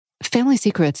Family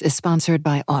Secrets is sponsored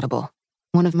by Audible.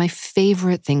 One of my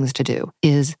favorite things to do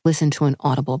is listen to an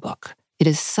Audible book. It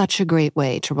is such a great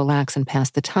way to relax and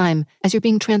pass the time as you're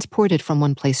being transported from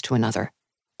one place to another.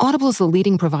 Audible is the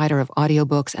leading provider of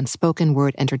audiobooks and spoken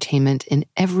word entertainment in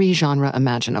every genre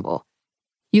imaginable.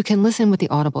 You can listen with the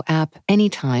Audible app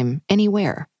anytime,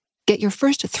 anywhere. Get your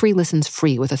first 3 listens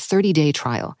free with a 30-day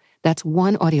trial. That's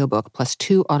 1 audiobook plus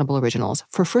 2 Audible originals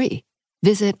for free.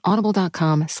 Visit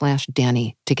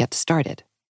audible.com/Danny to get started.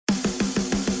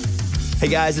 Hey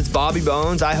guys, it's Bobby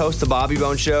Bones. I host the Bobby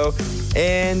Bones Show,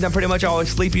 and I'm pretty much always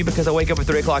sleepy because I wake up at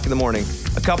 3 o'clock in the morning.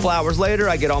 A couple hours later,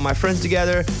 I get all my friends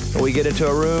together, and we get into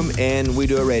a room, and we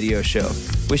do a radio show.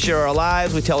 We share our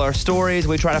lives, we tell our stories,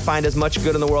 we try to find as much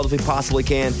good in the world as we possibly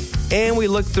can, and we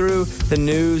look through the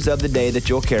news of the day that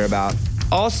you'll care about.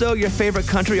 Also, your favorite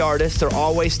country artists are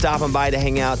always stopping by to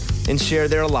hang out and share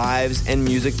their lives and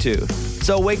music too.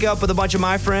 So wake up with a bunch of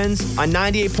my friends on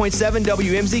 98.7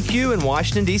 WMZQ in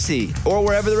Washington, D.C., or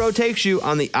wherever the road takes you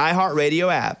on the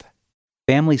iHeartRadio app.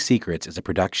 Family Secrets is a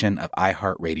production of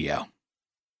iHeartRadio.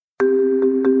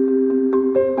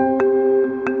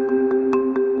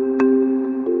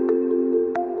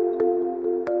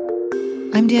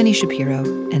 I'm Danny Shapiro,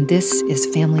 and this is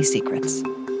Family Secrets.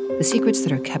 The secrets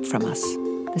that are kept from us,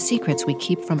 the secrets we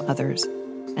keep from others,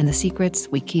 and the secrets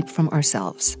we keep from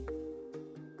ourselves.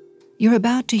 You're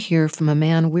about to hear from a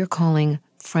man we're calling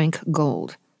Frank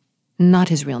Gold, not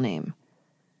his real name.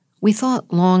 We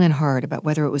thought long and hard about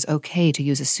whether it was okay to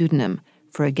use a pseudonym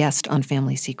for a guest on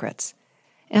Family Secrets.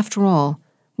 After all,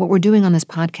 what we're doing on this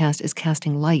podcast is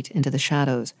casting light into the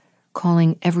shadows,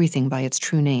 calling everything by its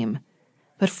true name.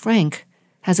 But Frank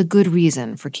has a good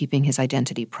reason for keeping his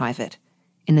identity private,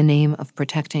 in the name of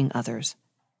protecting others.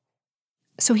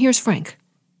 So here's Frank.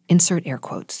 Insert air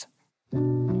quotes.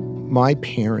 My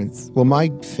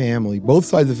family, both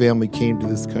sides of the family came to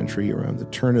this country around the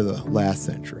turn of the last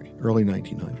century, early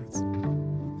 1900s.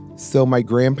 So my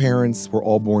grandparents were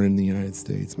all born in the United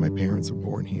States. My parents were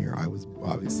born here. I was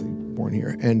obviously born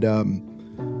here. And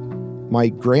my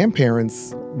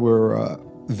grandparents were,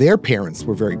 their parents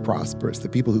were very prosperous. The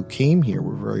people who came here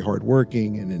were very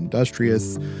hardworking and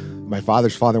industrious. My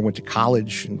father's father went to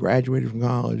college and graduated from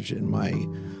college, and my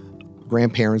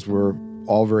grandparents were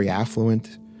all very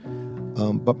affluent.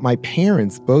 But my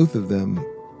parents, both of them,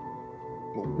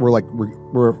 were like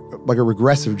a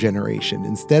regressive generation.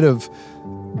 Instead of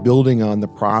building on the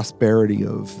prosperity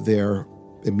of their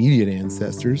immediate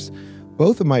ancestors,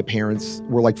 both of my parents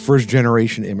were like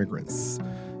first-generation immigrants.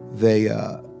 They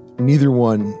neither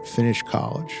one finished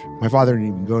college. My father didn't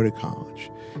even go to college.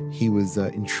 He was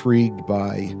intrigued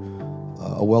by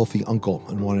a wealthy uncle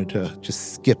and wanted to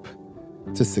just skip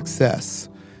to success.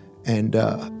 And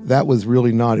that was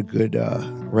really not a good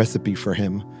recipe for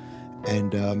him.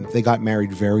 And they got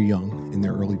married very young, in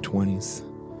their early 20s.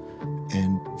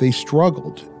 And they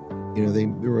struggled. You know, there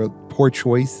were poor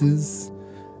choices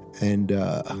and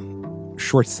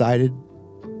short-sighted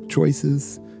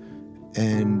choices.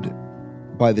 And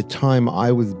by the time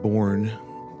I was born,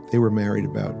 they were married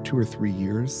about 2 or 3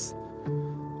 years.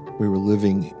 We were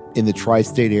living in the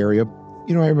tri-state area.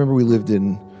 You know, I remember we lived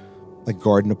in like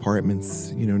garden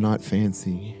apartments, you know, not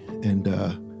fancy. And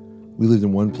we lived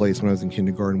in one place when I was in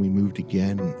kindergarten. We moved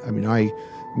again. I mean,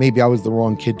 maybe I was the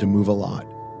wrong kid to move a lot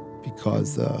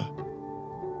because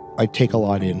I take a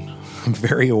lot in. I'm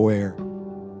very aware.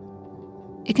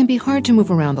 It can be hard to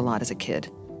move around a lot as a kid.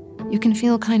 You can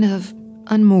feel kind of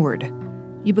unmoored.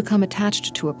 You become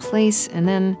attached to a place, and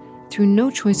then, through no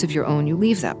choice of your own, you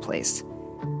leave that place.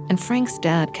 And Frank's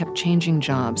dad kept changing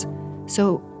jobs,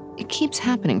 so it keeps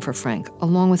happening for Frank,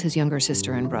 along with his younger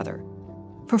sister and brother.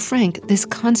 For Frank, this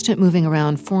constant moving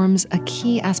around forms a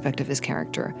key aspect of his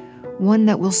character, one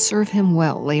that will serve him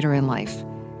well later in life.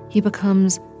 He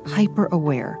becomes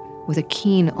hyper-aware, with a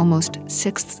keen, almost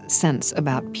sixth sense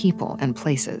about people and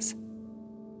places.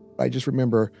 I just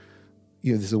remember,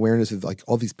 you know, this awareness of like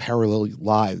all these parallel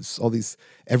lives,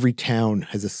 every town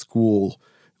has a school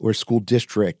or a school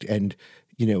district, and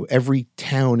you know, every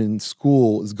town and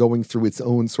school is going through its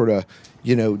own sort of,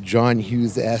 you know, John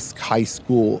Hughes-esque high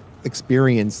school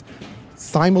experience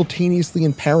simultaneously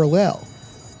in parallel.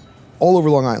 All over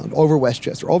Long Island, all over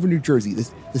Westchester, all over New Jersey.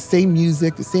 The same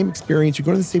music, the same experience. You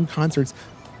go to the same concerts,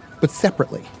 but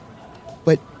separately.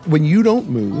 But when you don't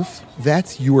move,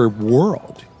 that's your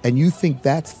world. And you think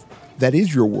that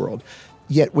is your world.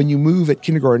 Yet when you move at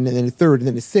kindergarten and then at third and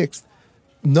then at sixth,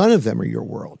 none of them are your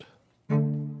world.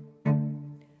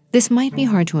 This might be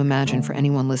hard to imagine for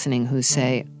anyone listening who's,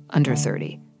 say, under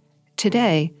 30.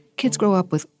 Today, kids grow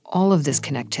up with all of this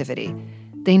connectivity.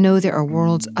 They know there are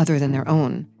worlds other than their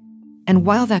own. And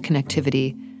while that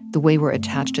connectivity the way we're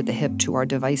attached at the hip to our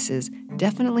devices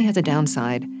definitely has a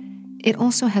downside, it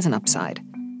also has an upside,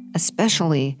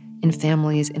 especially in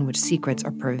families in which secrets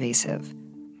are pervasive.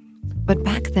 But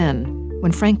back then,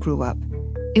 when Frank grew up,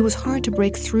 it was hard to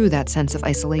break through that sense of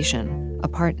isolation,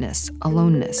 apartness,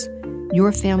 aloneness.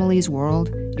 Your family's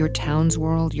world, your town's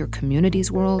world, your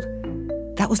community's world,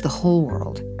 that was the whole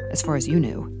world, as far as you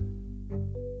knew.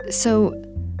 So,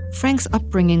 Frank's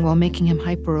upbringing, while making him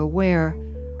hyper-aware,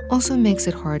 also makes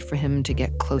it hard for him to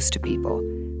get close to people,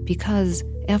 because,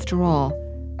 after all,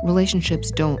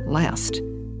 relationships don't last,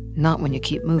 not when you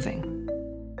keep moving.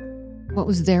 What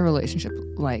was their relationship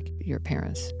like, your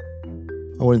parents?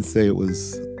 I wouldn't say it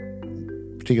was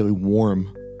particularly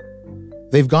warm.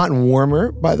 They've gotten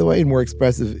warmer, by the way, and more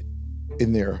expressive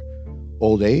in their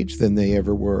old age than they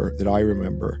ever were that I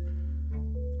remember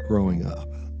growing up.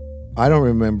 I don't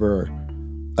remember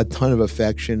a ton of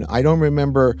affection. I don't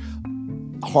remember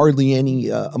hardly any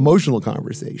emotional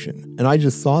conversation. And I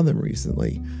just saw them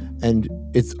recently, and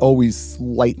it's always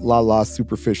light,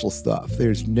 superficial stuff.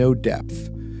 There's no depth.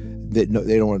 They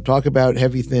don't want to talk about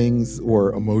heavy things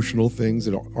or emotional things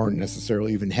that aren't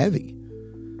necessarily even heavy.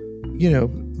 You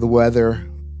know, the weather,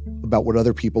 about what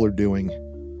other people are doing.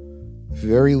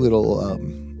 Very little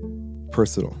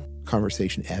personal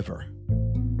conversation ever.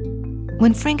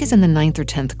 When Frank is in the 9th or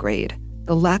 10th grade,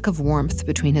 the lack of warmth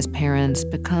between his parents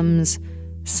becomes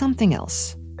something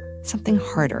else, something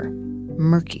harder,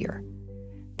 murkier.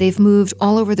 They've moved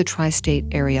all over the tri-state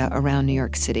area around New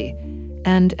York City,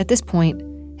 and at this point,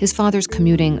 his father's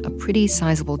commuting a pretty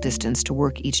sizable distance to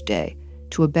work each day,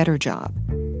 to a better job.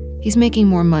 He's making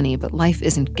more money, but life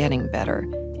isn't getting better.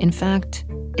 In fact,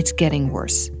 it's getting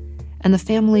worse. And the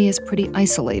family is pretty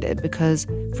isolated because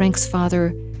Frank's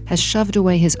father has shoved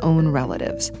away his own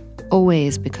relatives,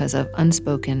 always because of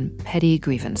unspoken, petty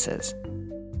grievances.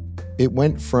 It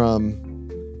went from,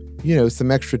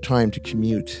 some extra time to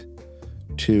commute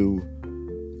to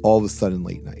all of a sudden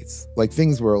late nights. Like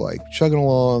things were like chugging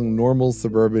along, normal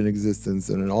suburban existence,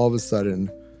 and then all of a sudden,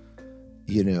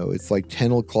 it's like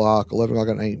 10 o'clock, 11 o'clock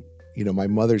at night. My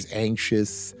mother's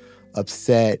anxious,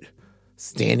 upset,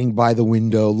 standing by the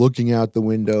window, looking out the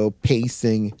window,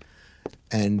 pacing.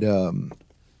 And,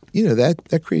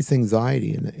 that creates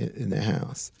anxiety in the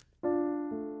house.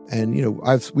 And,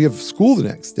 we have school the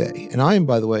next day. And I am,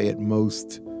 by the way, at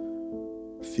most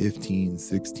 15,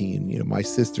 16. My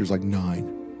sister's like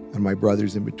 9. And my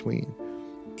brother's in between.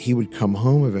 He would come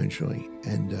home eventually,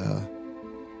 and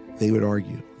they would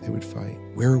argue. They would fight.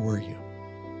 Where were you?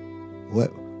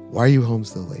 Why are you home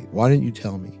so late? Why didn't you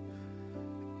tell me?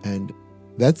 And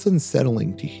that's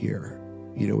unsettling to hear,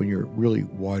 when you're really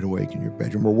wide awake in your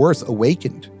bedroom, or worse,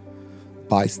 awakened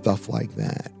by stuff like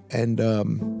that. And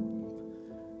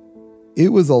it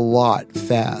was a lot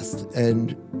fast.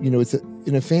 And, it's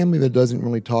in a family that doesn't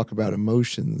really talk about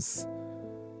emotions.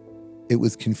 It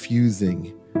was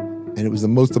confusing, and it was the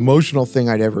most emotional thing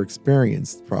I'd ever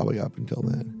experienced, probably up until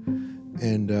then.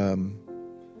 And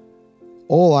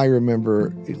all I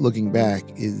remember looking back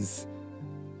is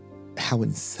how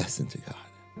incessant it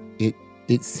got.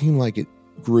 It seemed like it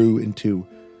grew into,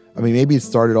 maybe it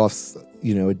started off,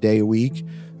 a day a week,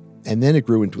 and then it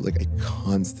grew into like a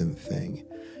constant thing.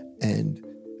 And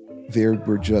there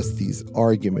were just these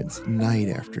arguments night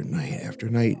after night after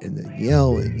night, and then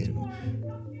yelling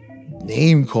and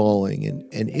name calling,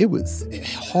 and it was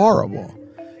horrible.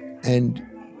 And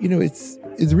it's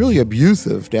really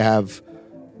abusive to have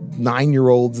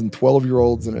 9-year-olds and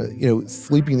 12-year-olds and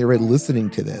sleeping in their bed listening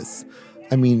to this.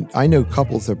 I know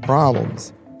couples have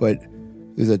problems, but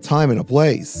there's a time and a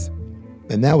place,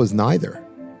 and that was neither.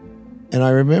 And I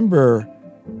remember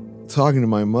talking to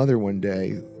my mother one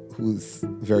day, who was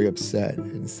very upset,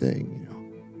 and saying,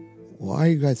 why are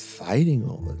you guys fighting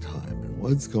all the time? And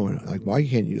what's going on? Like, why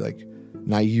can't you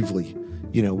naively,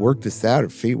 work this out or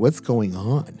figure what's going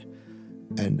on?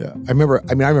 And I remember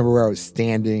where I was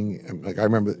standing. I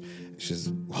remember she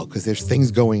says, well, because there's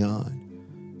things going on.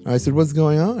 And I said, what's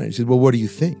going on? And she said, well, what do you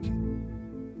think?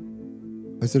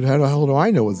 I said, how the hell do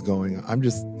I know what's going on? I'm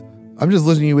just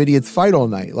listening to you idiots fight all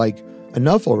night. Like,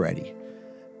 enough already.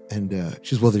 And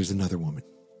she says, well, there's another woman.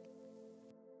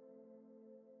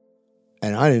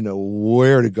 And I didn't know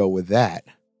where to go with that.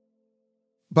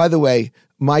 By the way,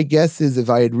 my guess is if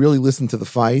I had really listened to the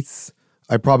fights,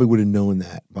 I probably would have known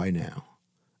that by now.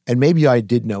 And maybe I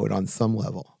did know it on some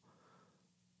level.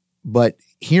 But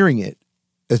hearing it,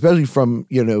 especially from,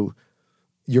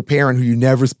 your parent who you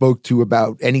never spoke to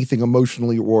about anything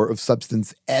emotionally or of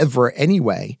substance ever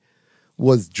anyway,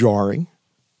 was jarring.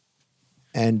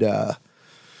 And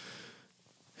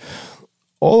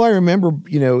all I remember,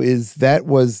 is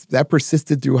that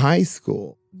persisted through high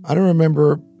school. I don't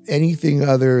remember anything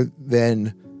other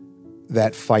than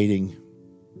that fighting.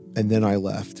 And then I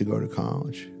left to go to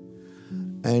college.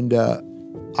 And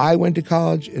I went to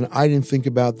college, and I didn't think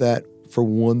about that for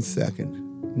 1 second.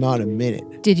 Not a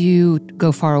minute. Did you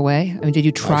go far away? I mean, did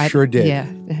you try? I sure did. Yeah,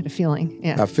 I had a feeling.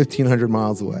 Yeah. About 1,500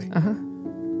 miles away. Uh-huh.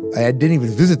 I didn't even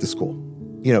visit the school.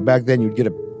 You know, back then you'd get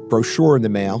a brochure in the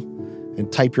mail and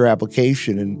type your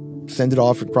application and send it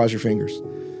off and cross your fingers.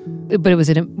 But was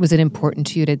it important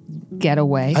to you to get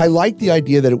away? I liked the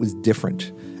idea that it was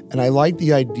different. And I liked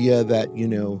the idea that, you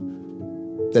know,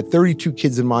 that 32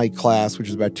 kids in my class, which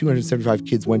is about 275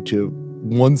 kids, went to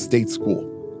one state school.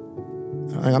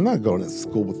 I'm not going to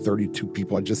school with 32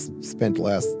 people I just spent the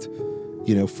last,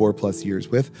 4+ years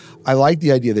with. I like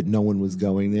the idea that no one was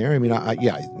going there. I mean,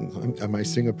 am I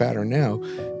seeing a pattern now?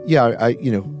 Yeah,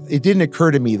 it didn't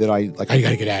occur to me that I got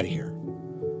to get out of here.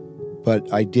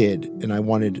 But I did, and I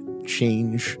wanted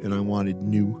change, and I wanted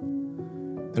new.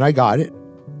 And I got it.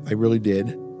 I really did.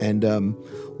 And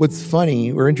what's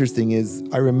funny or interesting is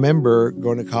I remember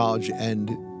going to college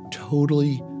and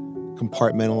totally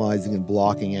compartmentalizing and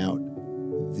blocking out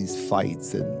these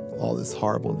fights and all this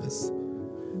horribleness.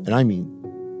 And I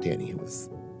mean, Danny, it was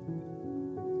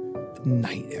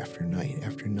night after night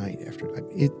after night after night.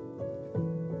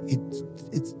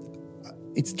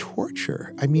 It's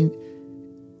torture. I mean,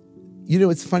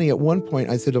 it's funny. At one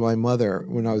point, I said to my mother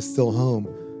when I was still home,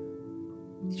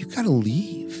 "You got to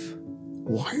leave.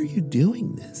 Why are you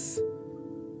doing this?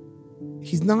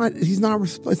 It's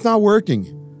not working.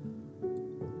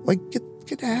 Like,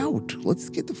 get out. Let's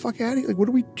get the fuck out of here. Like, what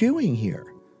are we doing here?"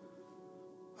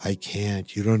 "I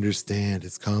can't. You don't understand.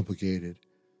 It's complicated."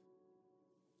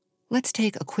 Let's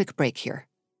take a quick break here.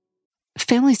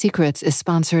 Family Secrets is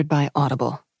sponsored by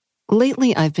Audible.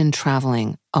 Lately, I've been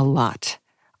traveling a lot.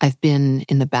 I've been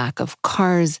in the back of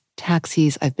cars,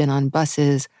 taxis, I've been on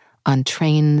buses, on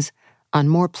trains, on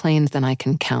more planes than I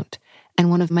can count. And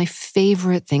one of my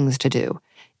favorite things to do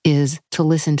is to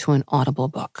listen to an Audible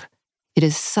book. It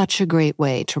is such a great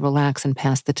way to relax and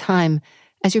pass the time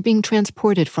as you're being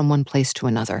transported from one place to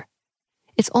another.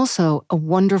 It's also a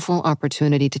wonderful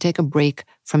opportunity to take a break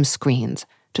from screens.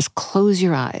 Just close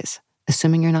your eyes,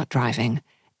 assuming you're not driving,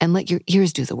 and let your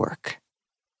ears do the work.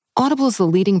 Audible is the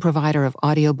leading provider of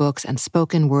audiobooks and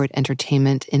spoken word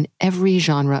entertainment in every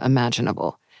genre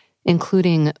imaginable,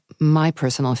 including my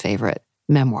personal favorite,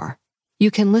 memoir.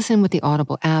 You can listen with the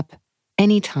Audible app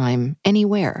anytime,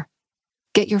 anywhere.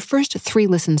 Get your first 3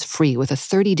 listens free with a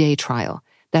 30-day trial.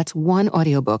 That's 1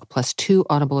 audiobook plus 2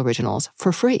 Audible originals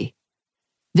for free.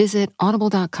 Visit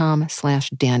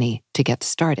audible.com/Danny to get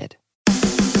started.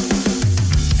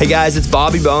 Hey guys, it's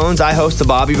Bobby Bones. I host the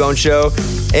Bobby Bones Show,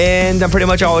 and I'm pretty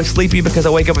much always sleepy because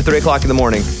I wake up at 3 o'clock in the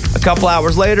morning. A couple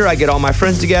hours later, I get all my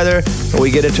friends together, and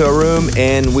we get into a room,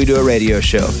 and we do a radio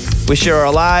show. We share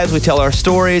our lives, we tell our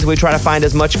stories, we try to find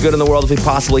as much good in the world as we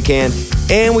possibly can,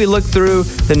 and we look through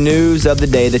the news of the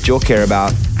day that you'll care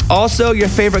about. Also, your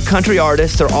favorite country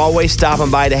artists are always stopping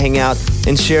by to hang out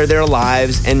and share their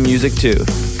lives and music too.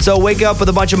 So wake up with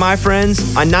a bunch of my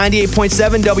friends on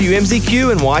 98.7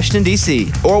 WMZQ in Washington, D.C.,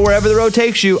 or wherever the road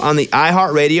takes you on the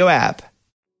iHeartRadio app.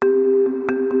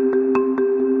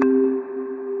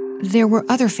 There were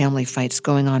other family fights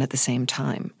going on at the same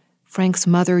time. Frank's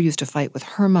mother used to fight with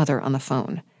her mother on the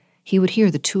phone. He would hear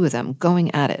the two of them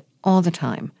going at it all the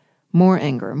time. More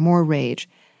anger, more rage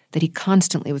that he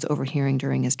constantly was overhearing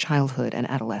during his childhood and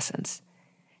adolescence.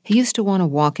 He used to want to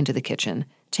walk into the kitchen,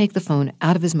 take the phone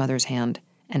out of his mother's hand,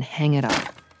 and hang it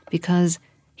up because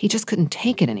he just couldn't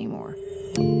take it anymore.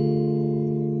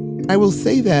 I will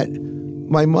say that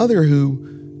my mother, who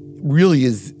really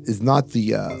is not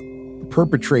the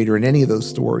perpetrator in any of those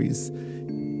stories,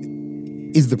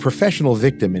 is the professional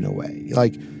victim in a way.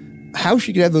 Like, how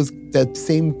she could have that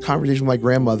same conversation with my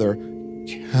grandmother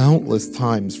countless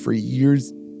times for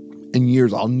years and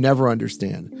years, I'll never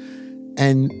understand.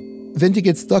 And then to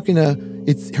get stuck in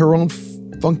it's her own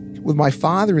funk with my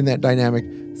father in that dynamic,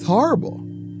 it's horrible.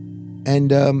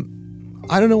 And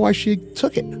I don't know why she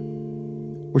took it,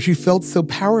 or she felt so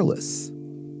powerless.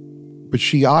 But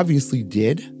she obviously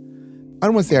did. I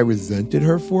don't want to say I resented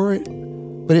her for it,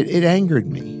 but it angered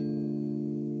me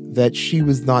that she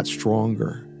was not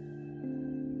stronger.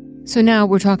 So now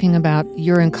we're talking about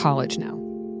you're in college now.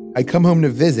 I come home to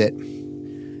visit,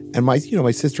 and my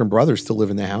sister and brother still live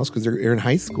in the house because they're in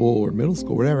high school or middle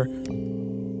school, whatever.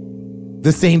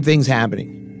 The same thing's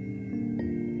happening.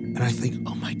 And I think,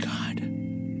 oh my God,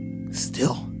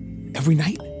 still, every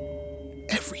night,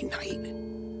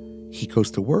 he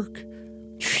goes to work.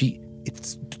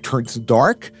 It turns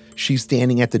dark. She's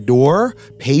standing at the door,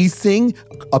 pacing,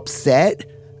 upset.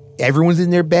 everyone's in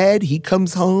their bed. He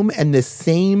comes home and the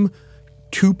same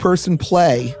two-person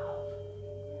play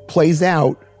plays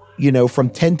out, from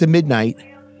 10 to midnight,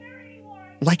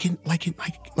 like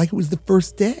it was the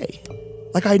first day,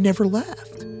 like I never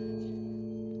left.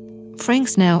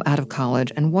 Frank's now out of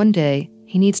college, and one day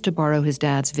he needs to borrow his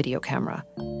dad's video camera.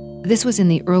 This was in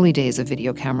the early days of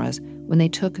video cameras when they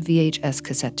took VHS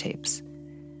cassette tapes,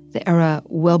 the era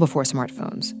well before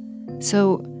smartphones.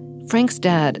 So Frank's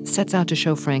dad sets out to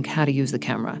show Frank how to use the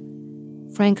camera.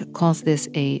 Frank calls this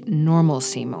a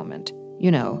normalcy moment,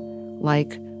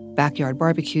 like backyard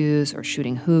barbecues or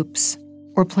shooting hoops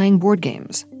or playing board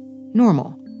games.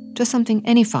 Normal, just something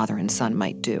any father and son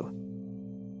might do.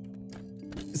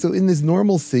 So in this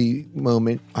normalcy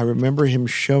moment, I remember him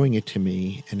showing it to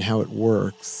me and how it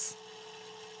works.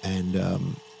 And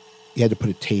he had to put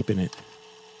a tape in it.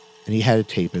 And he had a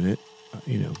tape in it,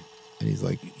 and he's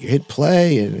like, you hit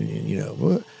play and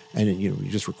then, you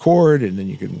just record and then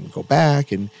you can go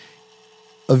back. And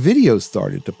a video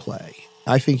started to play.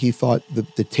 I think he thought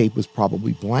the tape was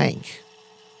probably blank.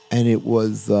 And it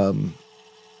was, all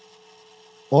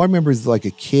I remember is like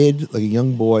a kid, like a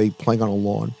young boy playing on a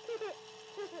lawn.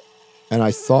 And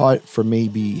I saw it for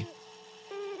maybe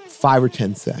 5 or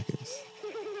 10 seconds.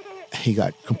 He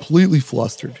got completely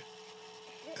flustered.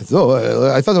 I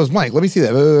thought that was blank. Let me see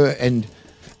that. And,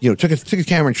 took his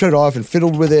camera and shut it off and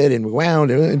fiddled with it and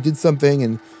wound and did something.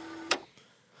 And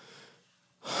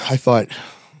I thought,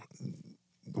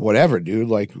 whatever, dude.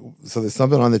 Like, so there's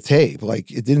something on the tape.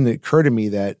 Like, it didn't occur to me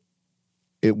that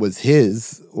it was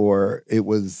his or it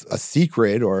was a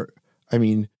secret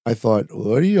I thought,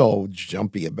 what are you all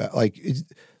jumpy about? Like,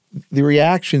 the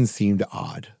reaction seemed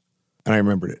odd, and I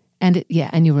remembered it. And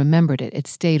and you remembered it. It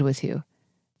stayed with you.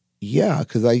 Yeah,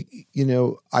 because I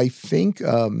think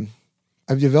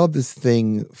I've developed this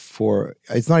thing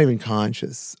it's not even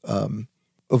conscious. I'm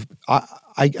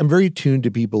very attuned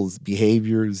to people's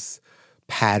behaviors,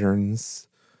 patterns,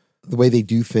 the way they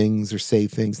do things or say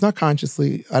things. Not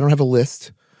consciously. I don't have a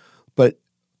list, but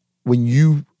when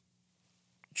you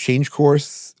change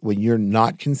course, when you're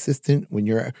not consistent, when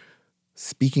you're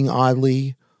speaking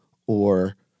oddly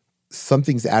or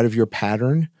something's out of your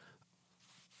pattern,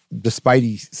 the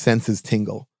spidey senses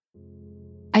tingle.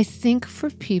 I think for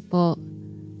people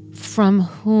from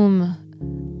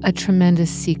whom a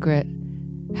tremendous secret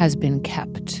has been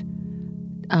kept,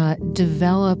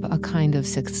 develop a kind of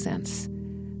sixth sense,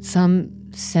 some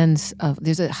sense of,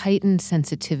 there's a heightened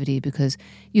sensitivity because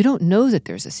you don't know that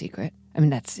there's a secret.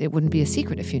 It wouldn't be a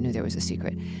secret if you knew there was a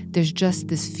secret. There's just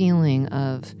this feeling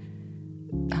of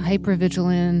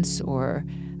hypervigilance or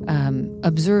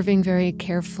observing very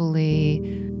carefully,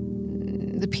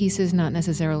 the pieces not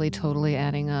necessarily totally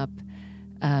adding up.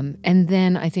 And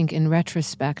then I think in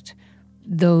retrospect,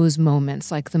 those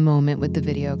moments, like the moment with the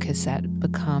video cassette,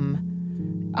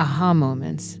 become aha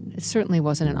moments. It certainly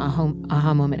wasn't an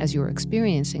aha moment as you were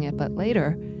experiencing it, but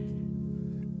later.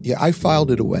 Yeah, I filed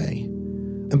it away.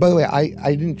 And by the way,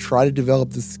 I didn't try to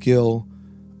develop the skill.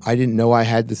 I didn't know I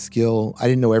had the skill. I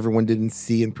didn't know everyone didn't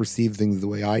see and perceive things the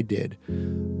way I did.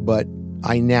 But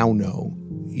I now know,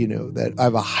 that I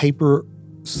have a hyper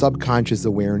subconscious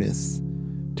awareness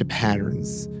to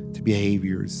patterns, to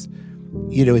behaviors.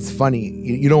 It's funny.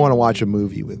 You don't want to watch a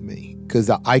movie with me because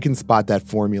I can spot that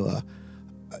formula.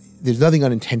 There's nothing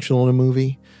unintentional in a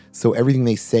movie. So everything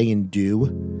they say and do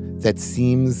that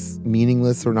seems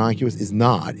meaningless or innocuous is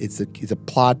not. It's a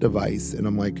plot device. And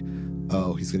I'm like,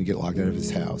 oh, he's going to get locked out of his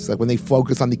house. Like when they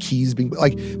focus on the keys being,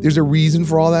 like, there's a reason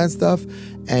for all that stuff.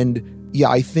 And yeah,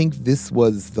 I think this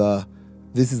is the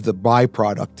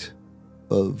byproduct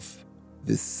of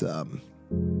this.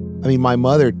 My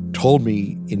mother told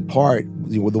me in part,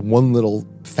 the one little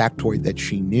factoid that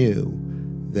she knew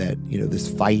that, this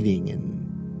fighting and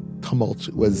tumult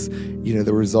was,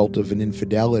 the result of an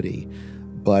infidelity.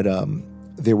 But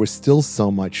there was still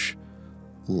so much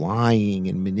lying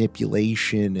and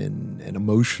manipulation and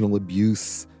emotional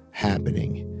abuse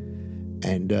happening.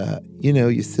 And,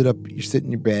 you sit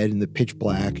in your bed in the pitch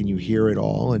black and you hear it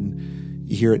all and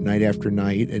you hear it night after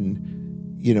night.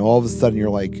 And, all of a sudden you're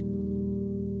like,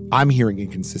 I'm hearing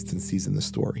inconsistencies in the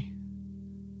story.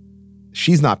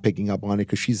 She's not picking up on it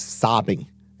because she's sobbing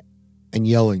and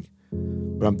yelling.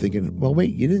 But I'm thinking, well,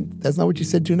 wait, that's not what you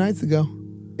said 2 nights ago.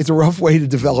 It's a rough way to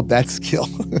develop that skill.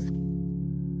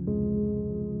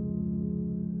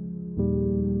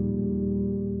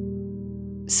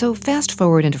 So fast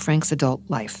forward into Frank's adult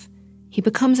life. He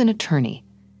becomes an attorney.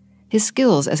 His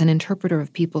skills as an interpreter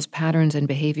of people's patterns and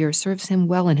behavior serves him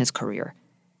well in his career.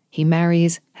 He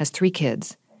marries, has 3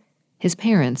 kids. His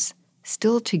parents,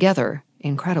 still together,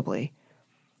 incredibly,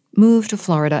 move to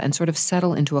Florida and sort of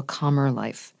settle into a calmer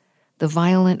life. The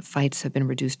violent fights have been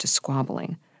reduced to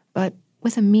squabbling, but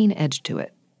with a mean edge to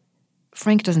it.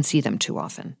 Frank doesn't see them too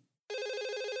often.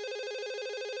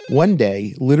 One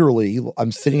day, literally,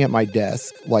 I'm sitting at my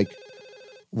desk, like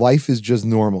life is just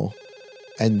normal.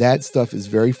 And that stuff is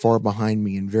very far behind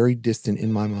me and very distant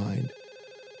in my mind.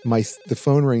 The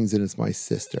phone rings and it's my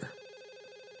sister.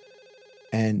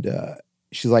 And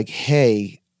she's like,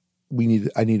 hey,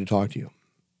 I need to talk to you.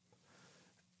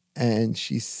 And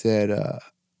she said,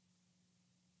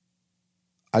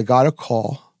 I got a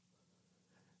call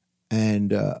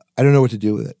and I don't know what to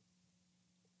do with it.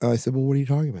 And I said, well, what are you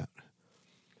talking about?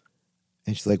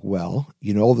 And she's like, well,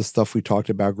 you know all the stuff we talked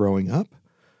about growing up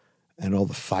and all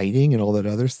the fighting and all that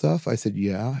other stuff? I said,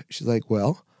 yeah. She's like,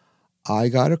 well, I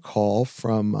got a call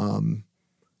from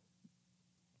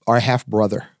our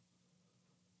half-brother.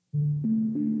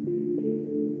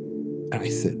 And I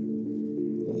said,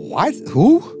 what?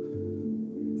 Who?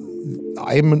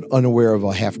 I am unaware of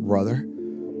a half-brother.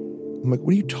 I'm like,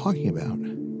 what are you talking about?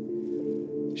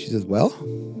 She says, well,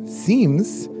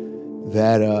 seems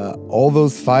that all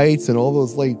those fights and all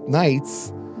those late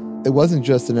nights, it wasn't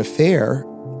just an affair.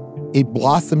 It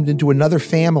blossomed into another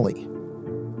family.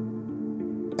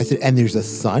 I said, and there's a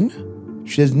son?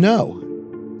 She says, no,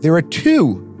 there are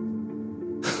two.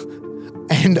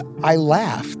 And I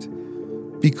laughed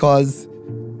because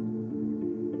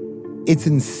it's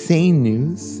insane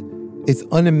news. It's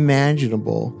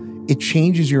unimaginable. It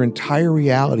changes your entire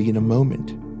reality in a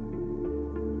moment.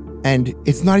 And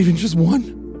it's not even just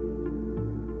one.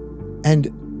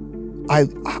 And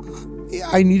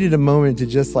I needed a moment to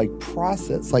just like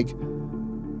process, like,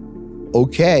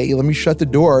 okay, let me shut the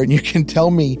door and you can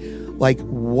tell me, like,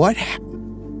 what?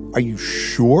 Are you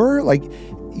sure? Like,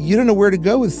 you don't know where to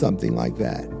go with something like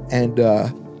that. And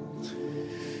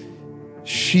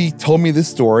she told me this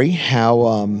story,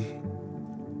 how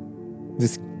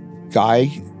this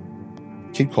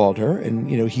kid called her,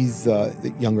 and, you know, he's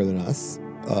younger than us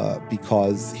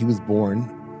because he was born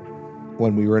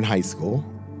when we were in high school.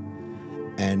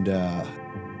 And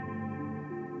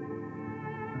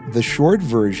the short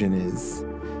version is,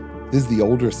 this is the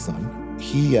older son.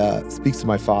 He speaks to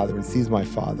my father and sees my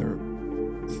father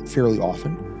fairly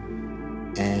often.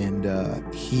 And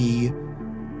he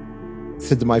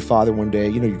said to my father one day,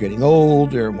 you know, you're getting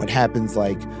older, and what happens,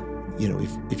 like, you know,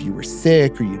 if you were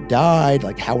sick or you died,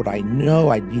 like, how would I know?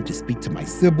 I need to speak to my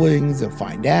siblings and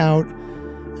find out.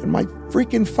 And my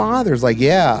freaking father's like,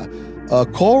 yeah,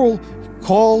 call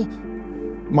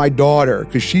my daughter,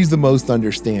 because she's the most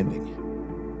understanding.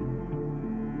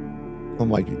 I'm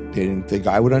like, they didn't think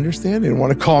I would understand. They didn't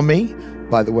want to call me.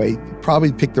 By the way,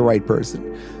 probably picked the right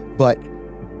person. But,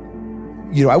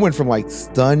 you know, I went from like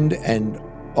stunned and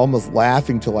almost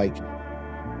laughing to like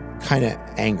kind of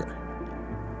anger.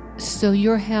 So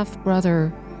your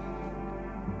half-brother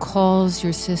calls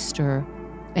your sister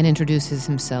and introduces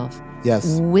himself.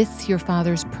 Yes. With your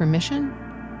father's permission?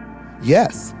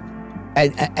 Yes.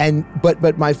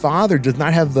 But my father does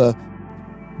not have the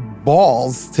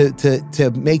balls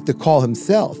to make the call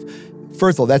himself.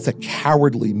 First of all, that's a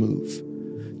cowardly move.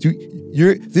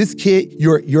 Your secret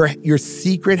your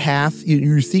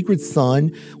secret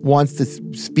son wants to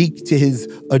speak to his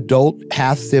adult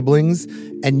half siblings,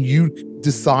 and you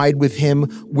decide with him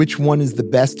which one is the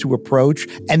best to approach,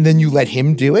 and then you let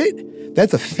him do it?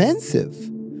 That's offensive.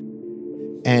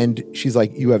 And she's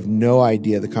like, you have no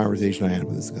idea the conversation I had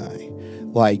with this guy.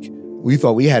 Like, we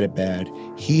thought we had it bad.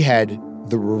 He had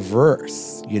the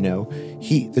reverse, you know.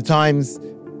 The times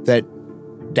that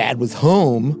Dad was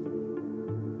home,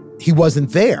 he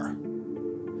wasn't there.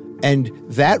 And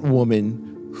that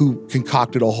woman who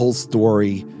concocted a whole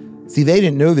story, see, they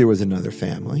didn't know there was another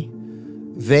family.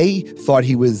 They thought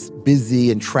he was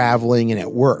busy and traveling and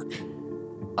at work.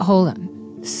 Hold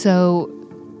on. So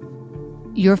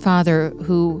your father,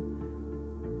 who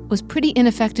was pretty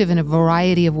ineffective in a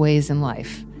variety of ways in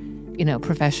life, you know,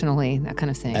 professionally, that kind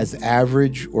of thing. As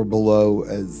average or below,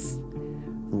 as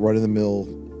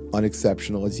run-of-the-mill,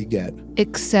 unexceptional as you get.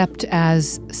 Except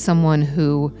as someone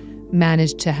who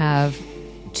managed to have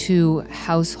two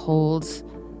households,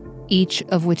 each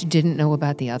of which didn't know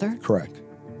about the other? Correct.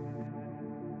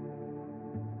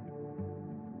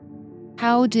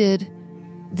 How did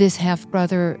this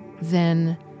half-brother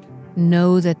then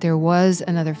know that there was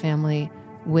another family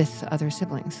with other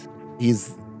siblings?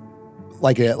 He's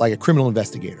like a criminal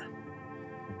investigator,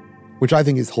 which I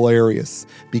think is hilarious,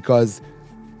 because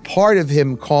part of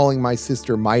him calling my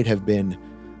sister might have been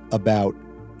about,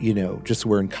 you know, just so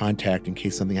we're in contact in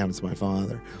case something happens to my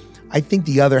father. I think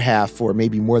the other half, or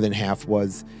maybe more than half,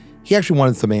 was he actually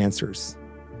wanted some answers.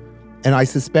 And I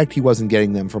suspect he wasn't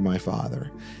getting them from my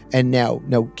father. And now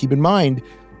keep in mind,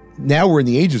 now we're in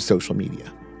the age of social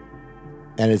media.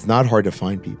 And it's not hard to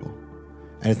find people.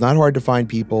 And it's not hard to find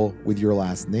people with your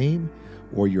last name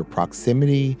or your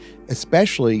proximity,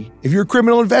 especially if you're a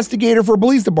criminal investigator for a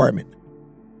police department.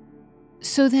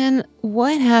 So then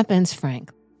what happens,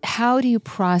 Frank? How do you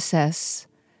process?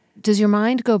 Does your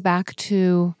mind go back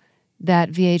to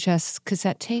that VHS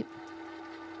cassette tape?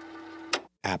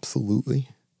 Absolutely.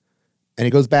 And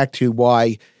it goes back to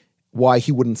why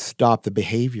he wouldn't stop the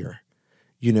behavior.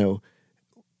 You know,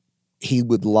 he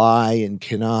would lie and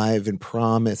connive and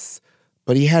promise,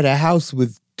 but he had a house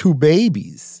with 2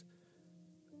 babies.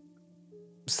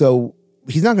 So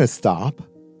he's not going to stop.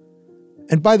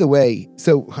 And by the way,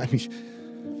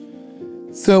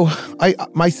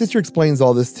 my sister explains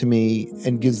all this to me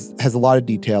and has a lot of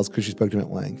details because she spoke to him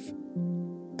at length.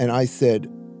 And I said,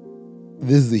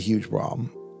 this is a huge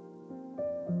problem.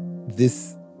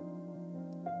 This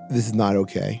is not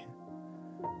okay.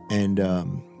 And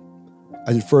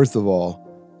I said, first of all,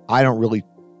 I don't really,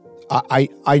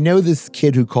 I know this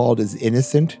kid who called is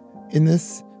innocent in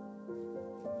this.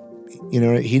 You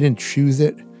know, he didn't choose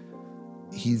it.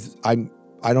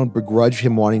 I don't begrudge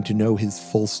him wanting to know his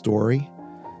full story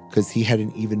because he had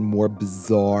an even more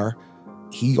bizarre,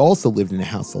 he also lived in a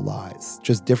house of lies,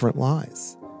 just different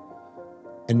lies.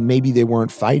 And maybe they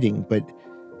weren't fighting, but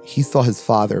he saw his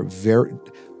father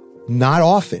not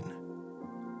often,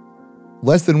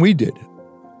 less than we did,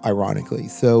 ironically.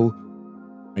 So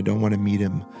I don't want to meet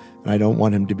him, and I don't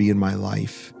want him to be in my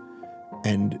life.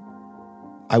 And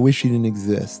I wish he didn't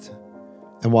exist.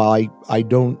 And while I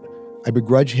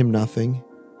begrudge him nothing,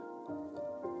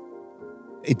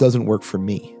 it doesn't work for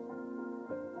me.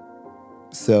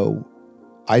 So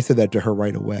I said that to her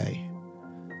right away.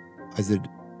 I said,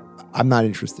 I'm not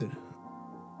interested.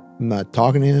 I'm not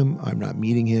talking to him. I'm not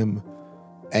meeting him.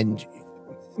 And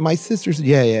my sister said,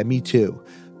 yeah, me too.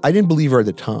 I didn't believe her at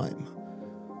the time,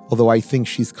 although I think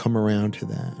she's come around to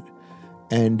that.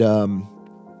 And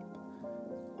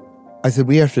I said,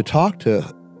 we have to talk to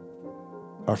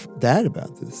our dad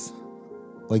about this.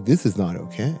 Like, this is not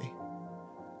okay.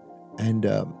 And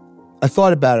I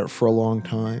thought about it for a long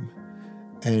time.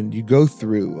 And you go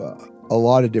through a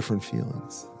lot of different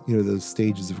feelings, you know, those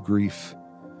stages of grief,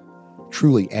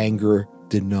 truly anger,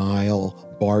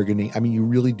 denial, bargaining. I mean, you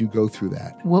really do go through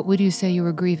that. What would you say you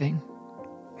were grieving?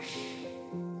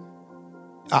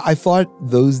 I thought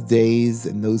those days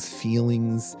and those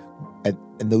feelings and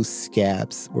those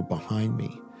scabs were behind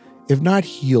me. If not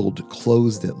healed,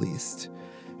 closed at least.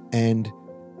 And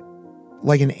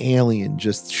like an alien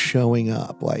just showing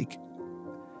up, like,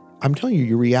 I'm telling you,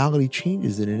 your reality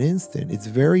changes in an instant. It's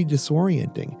very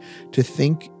disorienting to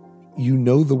think you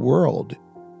know the world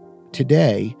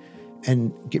today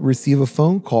and receive a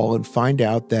phone call and find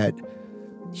out that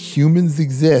humans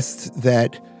exist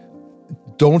that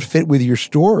don't fit with your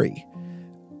story.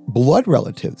 Blood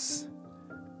relatives.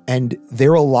 And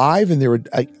they're alive and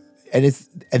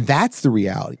that's the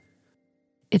reality.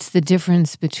 It's the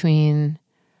difference between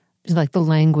like the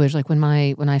language, like when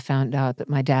I found out that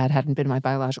my dad hadn't been my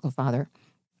biological father,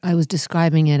 I was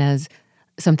describing it as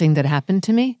something that happened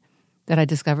to me, that I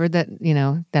discovered that, you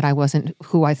know, that I wasn't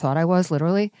who I thought I was,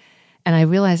 literally. And I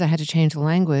realized I had to change the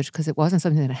language because it wasn't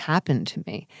something that happened to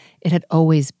me. It had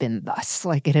always been thus.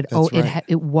 Like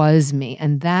it was me.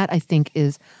 And that, I think,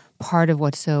 is part of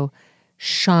what's so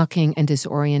shocking and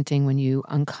disorienting when you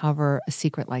uncover a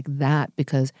secret like that,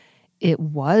 because it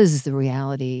was the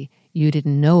reality. You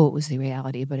didn't know it was the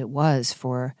reality, but it was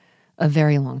for a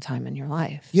very long time in your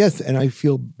life. Yes, and I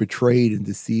feel betrayed and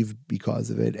deceived because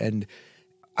of it. And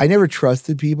I never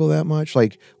trusted people that much.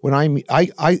 Like when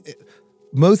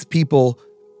most people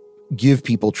give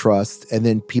people trust, and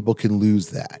then people can lose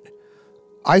that.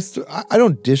 I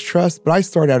don't distrust, but I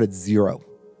start out at 0.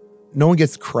 No one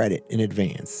gets credit in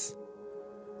advance.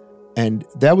 And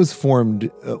that was formed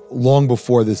long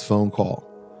before this phone call.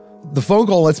 The phone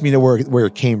call lets me know where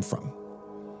it came from,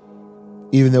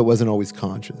 even though it wasn't always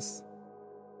conscious.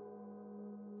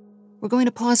 We're going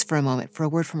to pause for a moment for a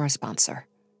word from our sponsor.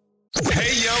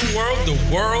 Hey, young world,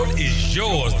 the world is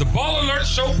yours. The Ball Alert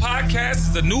Show podcast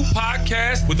is a new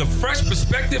podcast with a fresh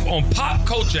perspective on pop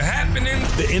culture happenings.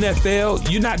 The NFL,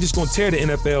 you're not just going to tear the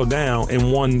NFL down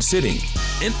in one sitting.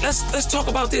 And let's talk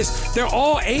about this. They're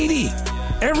all 80.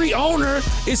 Every owner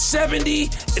is 70.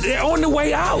 They're on the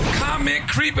way out. Comment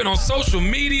creeping on social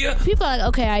media. People are like,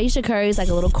 okay, Ayesha Curry is like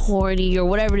a little corny or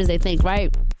whatever it is they think,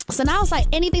 right? So now it's like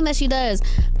anything that she does,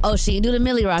 oh, she didn't do the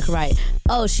Millie Rock right.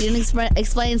 Oh, she didn't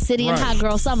explain City and Hot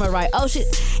Girl Summer right. Oh, she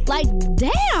like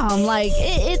damn, like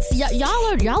it's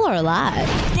y'all are alive.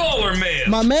 Baller Man.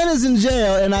 My man is in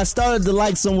jail and I started to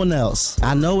like someone else.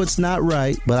 I know it's not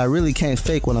right, but I really can't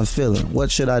fake what I'm feeling.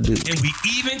 What should I do? And we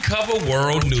even cover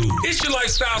world news. It's your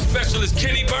lifestyle specialist,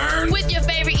 Kenny Byrne. With your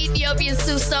favorite Ethiopian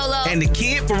Sue Solo. And the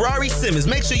kid, Ferrari Simmons.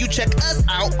 Make sure you check us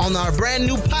out on our brand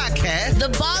new podcast, The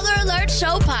Baller Alert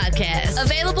Show Podcast.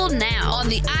 Available now on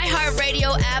the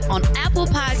iHeartRadio app, on Apple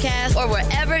Podcasts, or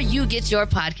wherever you get your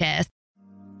podcasts.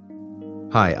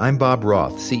 Hi, I'm Bob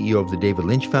Roth, CEO of the David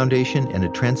Lynch Foundation and a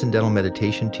transcendental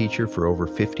meditation teacher for over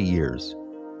 50 years.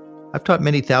 I've taught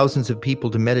many thousands of people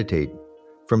to meditate,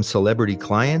 from celebrity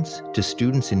clients to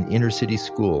students in inner city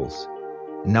schools.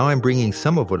 And now I'm bringing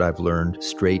some of what I've learned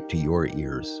straight to your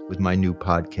ears with my new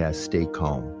podcast, Stay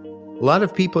Calm. A lot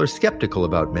of people are skeptical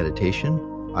about meditation.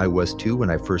 I was too when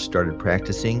I first started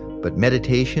practicing, but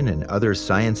meditation and other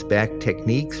science-backed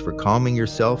techniques for calming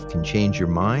yourself can change your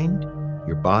mind,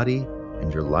 your body,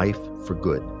 and your life for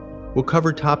good. We'll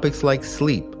cover topics like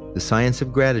sleep, the science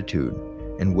of gratitude,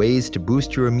 and ways to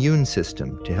boost your immune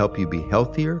system to help you be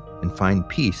healthier and find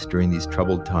peace during these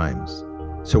troubled times.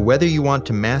 So whether you want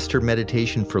to master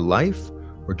meditation for life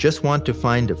or just want to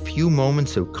find a few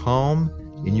moments of calm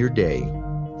in your day,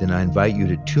 then I invite you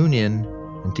to tune in,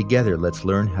 and together let's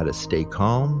learn how to stay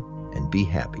calm and be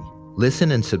happy.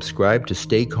 Listen and subscribe to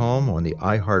Stay Calm on the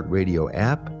iHeartRadio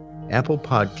app, Apple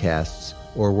Podcasts,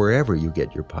 or wherever you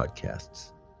get your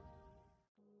podcasts.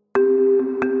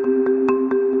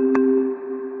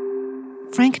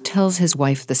 Frank tells his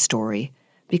wife the story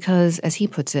because, as he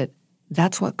puts it,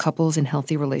 that's what couples in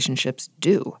healthy relationships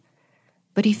do.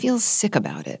 But he feels sick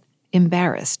about it,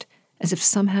 embarrassed, as if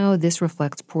somehow this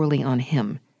reflects poorly on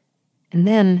him. And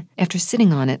then, after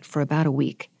sitting on it for about a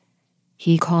week,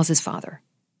 he calls his father.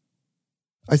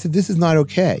 I said, this is not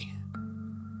okay.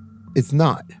 It's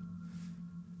not.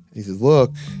 He says,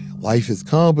 look, life is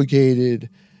complicated,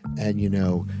 and,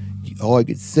 all I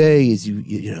could say is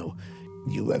you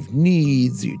have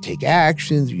needs, you take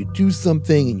actions, you do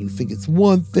something, and you think it's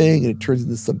one thing, and it turns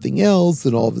into something else,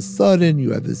 and all of a sudden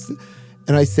you have this.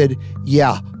 And I said,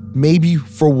 yeah, maybe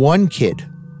for one kid.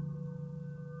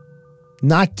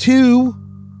 Not two.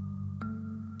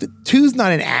 Two's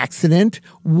not an accident.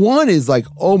 One is like,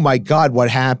 oh my God, what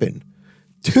happened?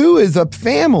 Two is a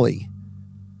family.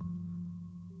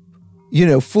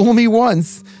 Fool me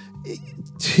once.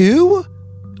 Two?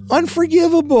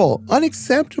 Unforgivable,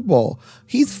 unacceptable.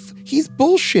 He's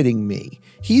bullshitting me.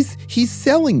 He's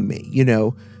selling me,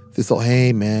 this whole,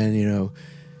 hey man, you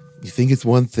think it's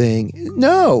one thing.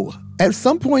 No, at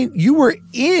some point you were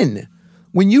in.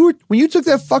 When you took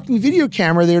that fucking video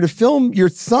camera there to film your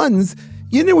sons,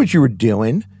 you knew what you were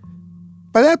doing.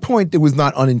 By that point, it was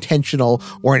not unintentional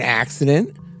or an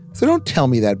accident. So don't tell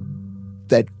me that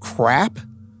crap.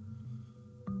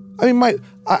 I mean,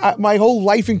 my whole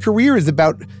life and career is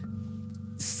about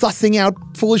sussing out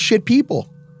full of shit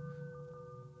people.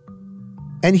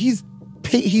 And he's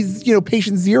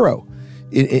patient zero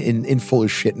in full of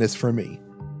shitness for me.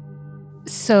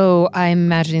 So I'm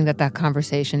imagining that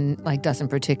conversation doesn't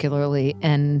particularly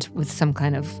end with some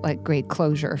kind of great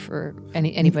closure for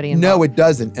anybody involved. No, it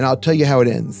doesn't. And I'll tell you how it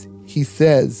ends. He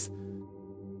says,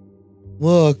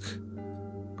 look,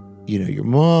 your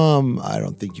mom, I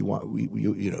don't think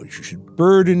you should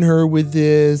burden her with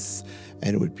this,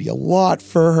 and it would be a lot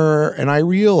for her. And I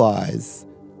realize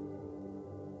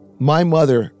my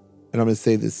mother, and I'm going to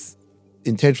say this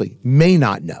intentionally, may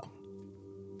not know.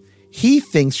 He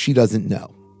thinks she doesn't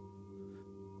know.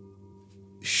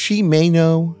 She may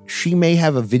know. She may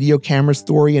have a video camera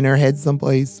story in her head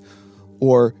someplace,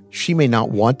 or she may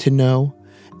not want to know.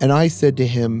 And I said to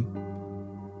him,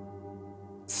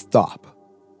 stop.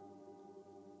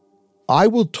 I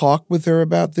will talk with her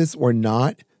about this or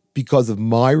not because of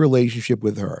my relationship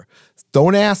with her.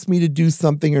 Don't ask me to do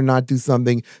something or not do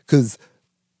something because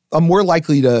I'm more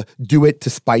likely to do it to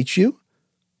spite you.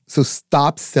 So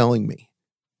stop selling me.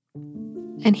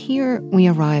 And here we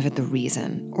arrive at the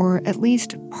reason, or at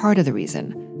least part of the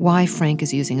reason, why Frank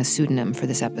is using a pseudonym for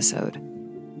this episode.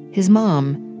 His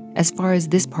mom, as far as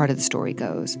this part of the story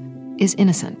goes, is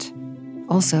innocent.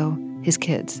 Also, his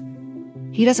kids.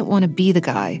 He doesn't want to be the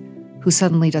guy who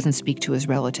suddenly doesn't speak to his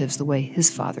relatives the way his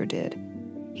father did.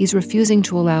 He's refusing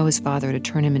to allow his father to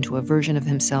turn him into a version of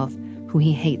himself who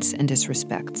he hates and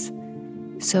disrespects.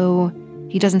 So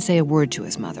he doesn't say a word to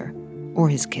his mother or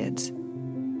his kids.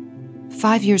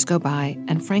 5 years go by,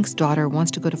 and Frank's daughter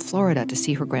wants to go to Florida to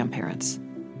see her grandparents.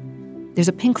 There's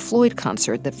a Pink Floyd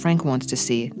concert that Frank wants to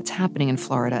see that's happening in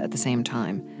Florida at the same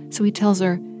time. So he tells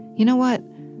her, you know what?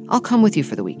 I'll come with you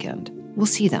for the weekend. We'll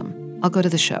see them. I'll go to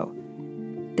the show.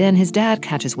 Then his dad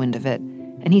catches wind of it,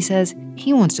 and he says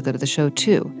he wants to go to the show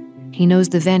too. He knows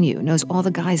the venue, knows all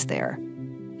the guys there.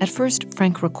 At first,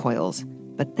 Frank recoils,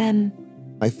 but then...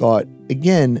 I thought,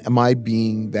 again, am I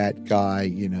being that guy,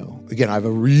 Again, I have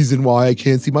a reason why I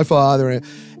can't see my father,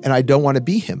 and I don't want to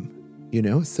be him,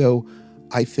 So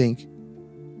I think,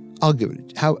 I'll give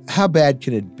it. How bad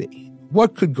can it be?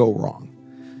 What could go wrong?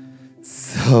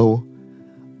 So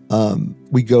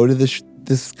we go to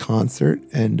this concert,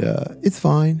 and it's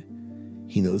fine.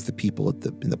 He knows the people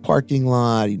in the parking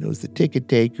lot. He knows the ticket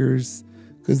takers,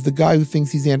 because the guy who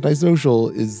thinks he's antisocial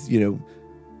is, the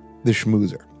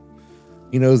schmoozer.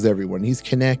 He knows everyone. He's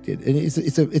connected, and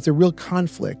it's a real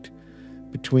conflict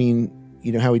between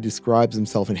how he describes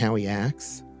himself and how he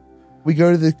acts. We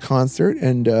go to the concert,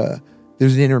 and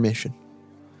there's an intermission,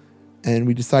 and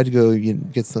we decide to go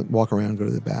walk around, go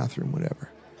to the bathroom, whatever.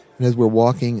 And as we're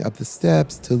walking up the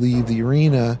steps to leave the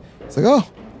arena, it's like, oh,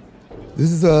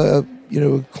 this is a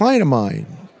client of mine,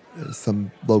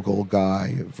 some local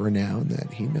guy of renown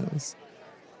that he knows.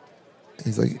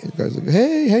 He's like, the guy's like,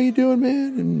 hey, how you doing,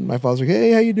 man? And my father's like,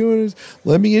 hey, how you doing?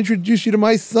 Let me introduce you to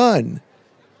my son.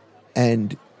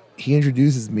 And he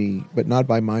introduces me, but not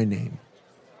by my name,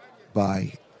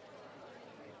 by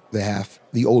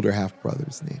the older half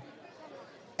brother's name.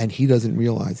 And he doesn't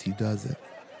realize he does it.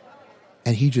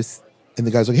 And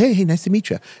the guy's like, hey, nice to meet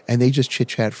you. And they just chit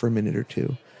chat for a minute or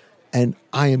two. And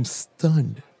I am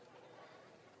stunned.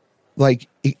 Like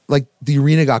the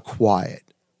arena got quiet.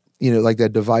 Like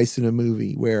that device in a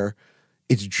movie where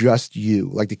it's just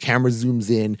you. Like the camera zooms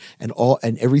in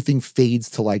and everything fades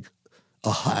to like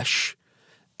a hush.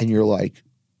 And you're like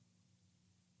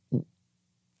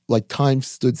time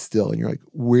stood still. And you're like,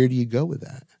 where do you go with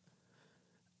that?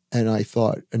 And I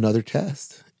thought, another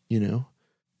test,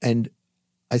 And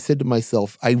I said to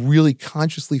myself, I really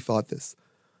consciously thought this.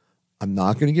 I'm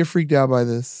not going to get freaked out by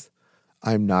this.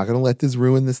 I'm not going to let this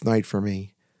ruin this night for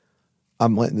me.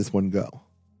 I'm letting this one go.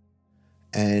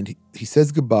 And he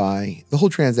says goodbye. The whole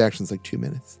transaction's like 2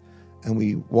 minutes. And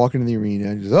we walk into the arena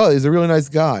and he goes, oh, he's a really nice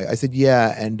guy. I said,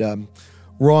 yeah, and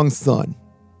wrong son.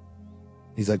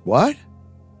 He's like, what?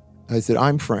 I said,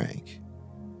 I'm Frank.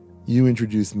 You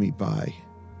introduced me by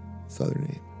this other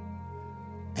name.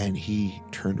 And he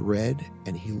turned red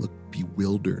and he looked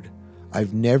bewildered.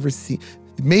 I've never seen,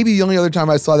 maybe the only other time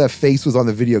I saw that face was on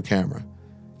the video camera,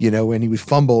 when he was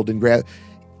fumbled and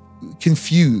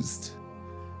confused.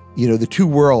 The two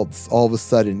worlds all of a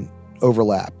sudden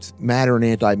overlapped, matter and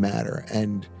antimatter.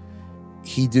 And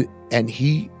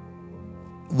he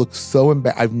looked so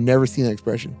embarrassed. I've never seen that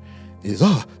expression. He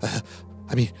goes,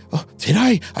 did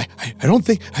I? I don't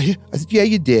think, I said, yeah,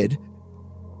 you did.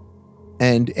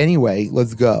 And anyway,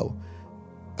 let's go.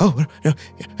 Oh, no,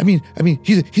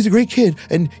 he's a great kid.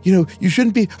 And, you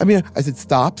shouldn't be, I said,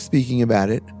 stop speaking about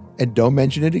it and don't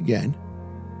mention it again.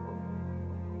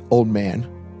 Old man.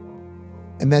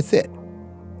 And that's it.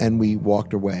 And we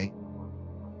walked away.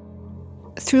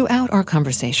 Throughout our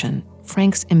conversation,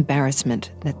 Frank's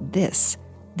embarrassment that this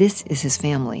is his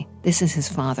family, this is his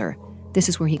father, this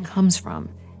is where he comes from,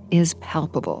 is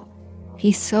palpable.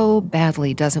 He so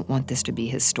badly doesn't want this to be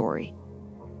his story.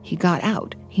 He got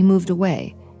out, he moved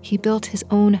away, he built his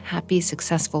own happy,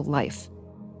 successful life.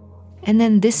 And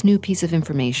then this new piece of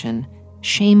information,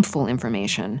 shameful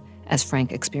information, as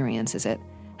Frank experiences it,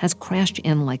 has crashed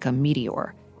in like a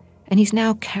meteor, and he's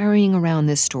now carrying around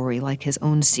this story like his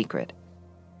own secret.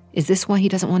 Is this why he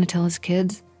doesn't want to tell his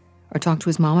kids? Or talk to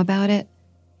his mom about it?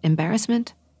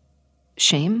 Embarrassment?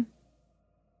 Shame?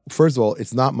 First of all,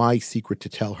 it's not my secret to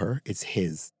tell her, it's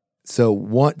his.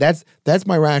 So that's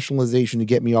my rationalization to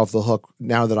get me off the hook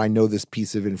now that I know this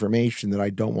piece of information that I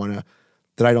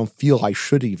don't feel I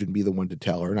should even be the one to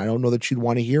tell her. And I don't know that she'd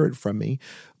want to hear it from me,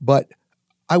 but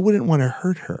I wouldn't want to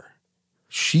hurt her.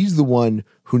 She's the one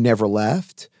who never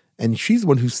left, and she's the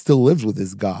one who still lives with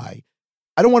this guy.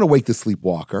 I don't want to wake the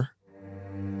sleepwalker.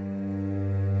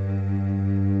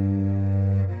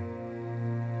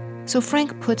 So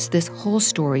Frank puts this whole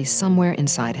story somewhere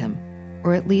inside him,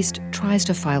 or at least tries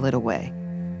to file it away.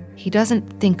 He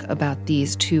doesn't think about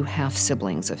these two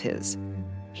half-siblings of his.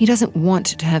 He doesn't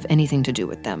want to have anything to do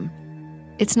with them.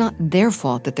 It's not their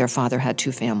fault that their father had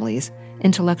two families.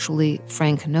 Intellectually,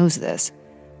 Frank knows this.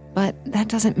 But that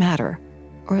doesn't matter,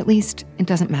 or at least it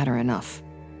doesn't matter enough.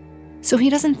 So he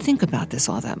doesn't think about this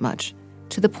all that much,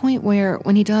 to the point where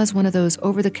when he does one of those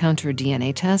over-the-counter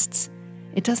DNA tests,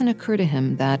 it doesn't occur to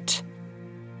him that,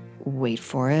 wait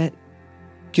for it,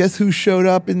 guess who showed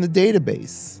up in the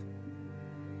database?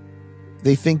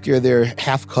 They think they're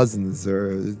half cousins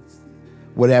or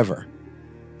whatever.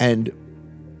 And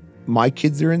my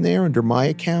kids are in there under my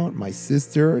account. My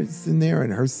sister is in there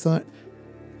and her son.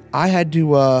 I had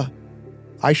to,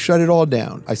 I shut it all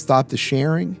down. I stopped the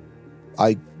sharing.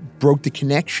 I broke the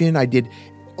connection. I did,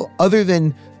 other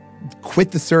than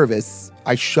quit the service,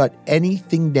 I shut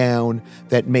anything down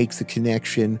that makes a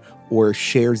connection or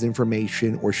shares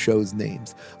information or shows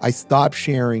names. I stopped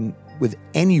sharing with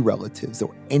any relatives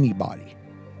or anybody.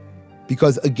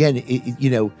 Because again,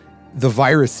 the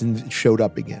virus showed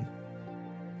up again.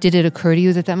 Did it occur to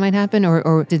you that might happen,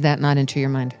 or did that not enter your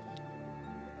mind?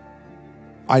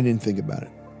 I didn't think about it.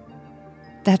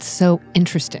 That's so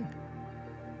interesting.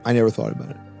 I never thought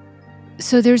about it.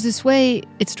 So there's this way,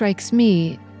 it strikes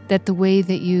me, that the way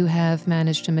that you have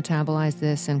managed to metabolize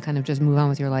this and kind of just move on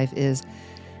with your life is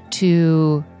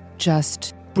to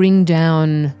just bring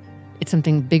down, it's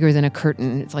something bigger than a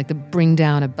curtain. It's like to bring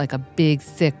down a big,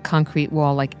 thick concrete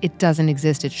wall. Like it doesn't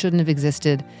exist. It shouldn't have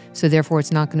existed. So therefore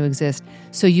it's not going to exist.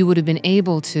 So you would have been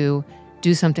able to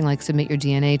do something like submit your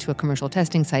DNA to a commercial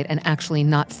testing site and actually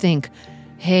not think,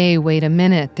 hey, wait a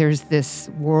minute, there's this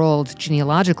world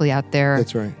genealogically out there.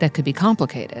 That's right. That could be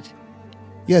complicated.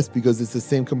 Yes, because it's the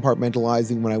same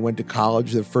compartmentalizing when I went to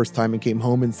college the first time and came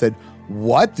home and said,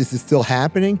 what? This is still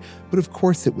happening? But of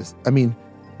course it was. I mean,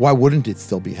 why wouldn't it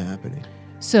still be happening?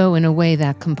 So in a way,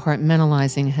 that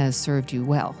compartmentalizing has served you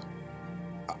well.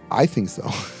 I think so.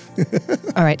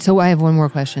 All right, so I have one more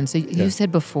question. So you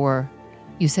said before,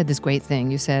 you said this great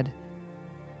thing. You said,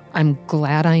 I'm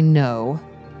glad I know.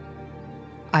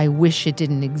 I wish it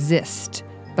didn't exist,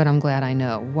 but I'm glad I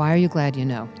know. Why are you glad you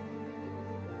know?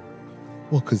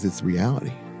 Well, because it's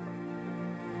reality.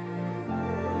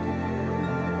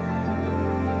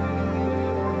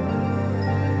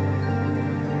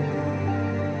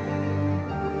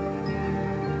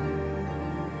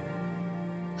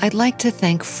 I'd like to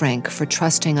thank Frank for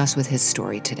trusting us with his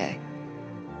story today.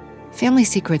 Family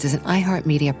Secrets is an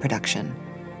iHeartMedia production.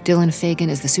 Dylan Fagan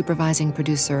is the supervising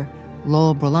producer,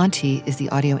 Lowell Berlanti is the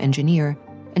audio engineer,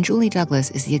 and Julie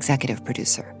Douglas is the executive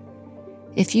producer.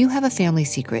 If you have a family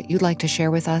secret you'd like to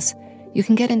share with us, you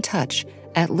can get in touch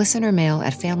at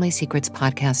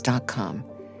listenermail@familysecretspodcast.com.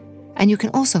 And you can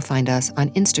also find us on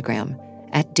Instagram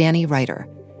 @DannyWriter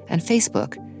and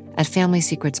Facebook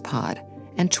 @FamilySecretsPod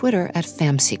and Twitter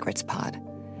 @FamSecretsPod.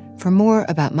 For more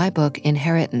about my book,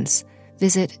 Inheritance,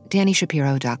 visit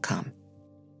DannyShapiro.com.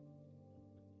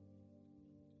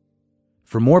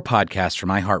 For more podcasts from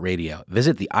iHeartRadio,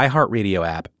 visit the iHeartRadio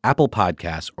app, Apple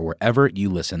Podcasts, or wherever you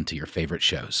listen to your favorite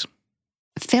shows.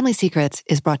 Family Secrets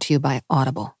is brought to you by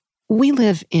Audible. We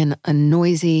live in a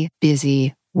noisy,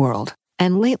 busy world.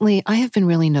 And lately, I have been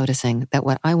really noticing that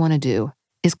what I want to do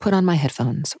is put on my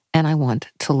headphones and I want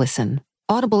to listen.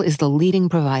 Audible is the leading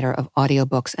provider of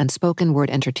audiobooks and spoken word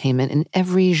entertainment in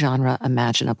every genre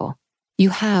imaginable.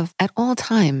 You have, at all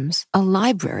times, a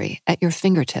library at your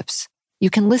fingertips. You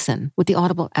can listen with the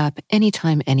Audible app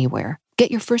anytime, anywhere.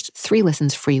 Get your first 3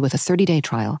 listens free with a 30-day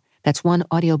trial. That's 1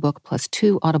 audiobook plus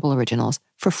 2 Audible originals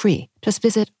for free. Just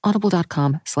visit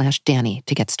audible.com/Danny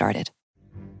to get started.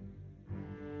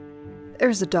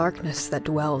 There's a darkness that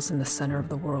dwells in the center of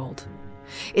the world.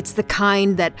 It's the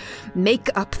kind that make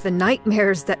up the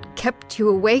nightmares that kept you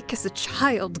awake as a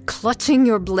child, clutching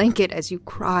your blanket as you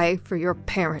cry for your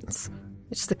parents.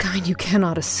 It's the kind you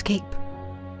cannot escape,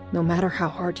 no matter how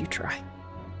hard you try.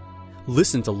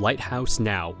 Listen to Lighthouse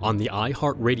now on the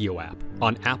iHeartRadio app,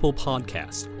 on Apple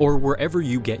Podcasts, or wherever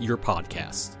you get your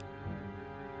podcasts.